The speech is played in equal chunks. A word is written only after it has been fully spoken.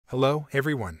Hello,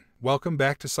 everyone. Welcome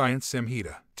back to Science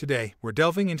Samhita. Today, we're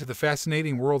delving into the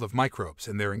fascinating world of microbes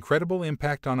and their incredible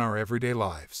impact on our everyday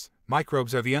lives.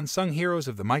 Microbes are the unsung heroes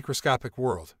of the microscopic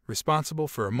world, responsible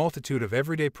for a multitude of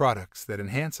everyday products that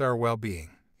enhance our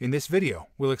well-being. In this video,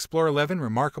 we'll explore 11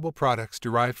 remarkable products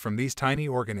derived from these tiny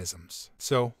organisms.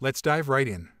 So, let's dive right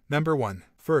in. Number 1.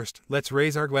 First, let's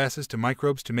raise our glasses to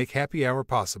microbes to make happy hour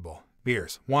possible.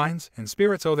 Beers, wines, and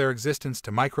spirits owe their existence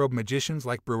to microbe magicians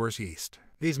like Brewer's yeast.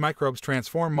 These microbes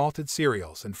transform malted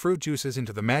cereals and fruit juices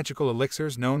into the magical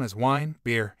elixirs known as wine,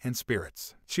 beer, and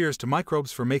spirits. Cheers to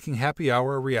microbes for making happy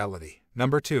hour a reality.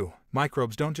 Number 2.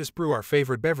 Microbes don't just brew our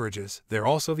favorite beverages, they're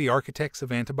also the architects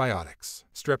of antibiotics.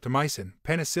 Streptomycin,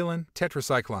 Penicillin,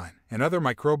 Tetracycline, and other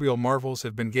microbial marvels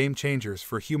have been game changers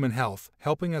for human health,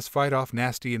 helping us fight off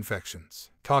nasty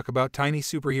infections. Talk about tiny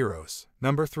superheroes.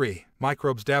 Number 3.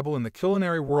 Microbes dabble in the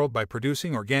culinary world by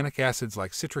producing organic acids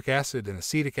like citric acid and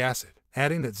acetic acid,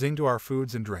 adding that zing to our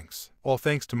foods and drinks, all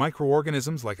thanks to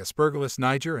microorganisms like Aspergillus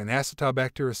niger and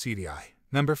Acetobacter aceti.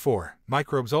 Number 4.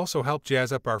 Microbes also help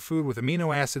jazz up our food with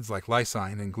amino acids like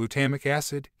lysine and glutamic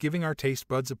acid, giving our taste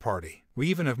buds a party. We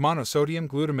even have monosodium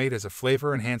glutamate as a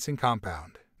flavor-enhancing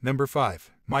compound. Number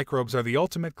 5. Microbes are the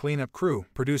ultimate cleanup crew,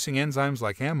 producing enzymes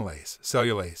like amylase,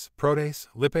 cellulase, protease,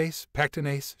 lipase,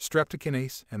 pectinase,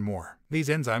 streptokinase, and more. These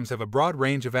enzymes have a broad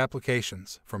range of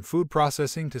applications, from food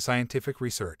processing to scientific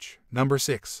research. Number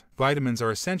 6. Vitamins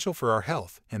are essential for our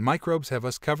health, and microbes have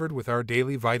us covered with our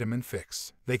daily vitamin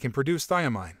fix. They can produce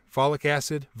thiamine, folic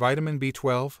acid, vitamin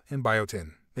B12, and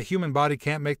biotin. The human body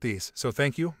can't make these, so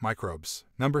thank you, microbes.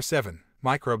 Number 7.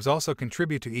 Microbes also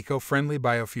contribute to eco-friendly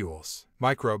biofuels.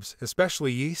 Microbes,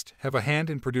 especially yeast, have a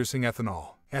hand in producing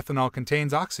ethanol. Ethanol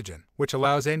contains oxygen, which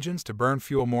allows engines to burn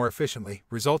fuel more efficiently,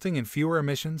 resulting in fewer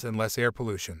emissions and less air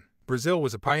pollution. Brazil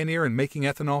was a pioneer in making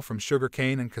ethanol from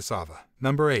sugarcane and cassava.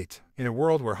 Number 8. In a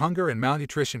world where hunger and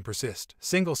malnutrition persist,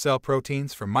 single-cell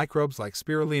proteins from microbes like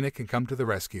spirulina can come to the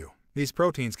rescue. These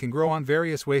proteins can grow on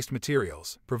various waste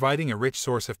materials, providing a rich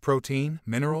source of protein,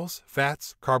 minerals,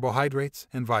 fats, carbohydrates,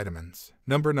 and vitamins.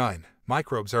 Number 9.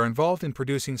 Microbes are involved in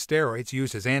producing steroids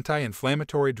used as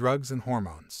anti-inflammatory drugs and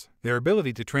hormones. Their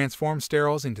ability to transform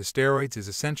sterols into steroids is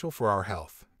essential for our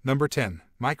health. Number 10.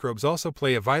 Microbes also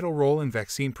play a vital role in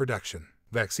vaccine production.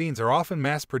 Vaccines are often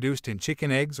mass-produced in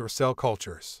chicken eggs or cell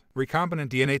cultures. Recombinant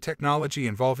DNA technology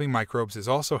involving microbes is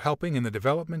also helping in the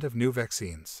development of new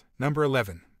vaccines. Number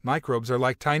 11. Microbes are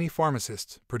like tiny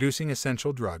pharmacists, producing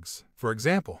essential drugs. For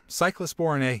example,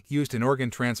 cyclosporin A, used in organ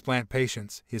transplant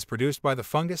patients, is produced by the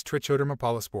fungus Trichoderma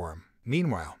polysporum.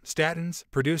 Meanwhile, statins,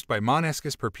 produced by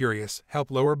Monosodium Glutamate,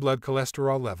 help lower blood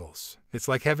cholesterol levels. It's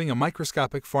like having a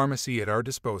microscopic pharmacy at our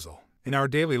disposal. In our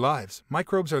daily lives,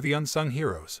 microbes are the unsung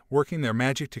heroes, working their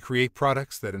magic to create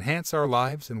products that enhance our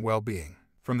lives and well-being.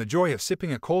 From the joy of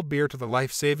sipping a cold beer to the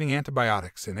life-saving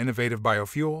antibiotics and innovative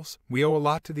biofuels, we owe a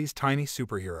lot to these tiny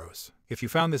superheroes. If you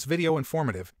found this video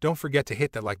informative, don't forget to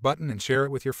hit that like button and share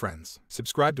it with your friends.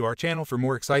 Subscribe to our channel for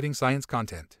more exciting science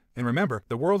content. And remember,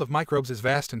 the world of microbes is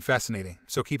vast and fascinating,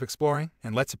 so keep exploring,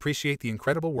 and let's appreciate the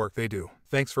incredible work they do.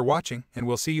 Thanks for watching, and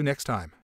we'll see you next time.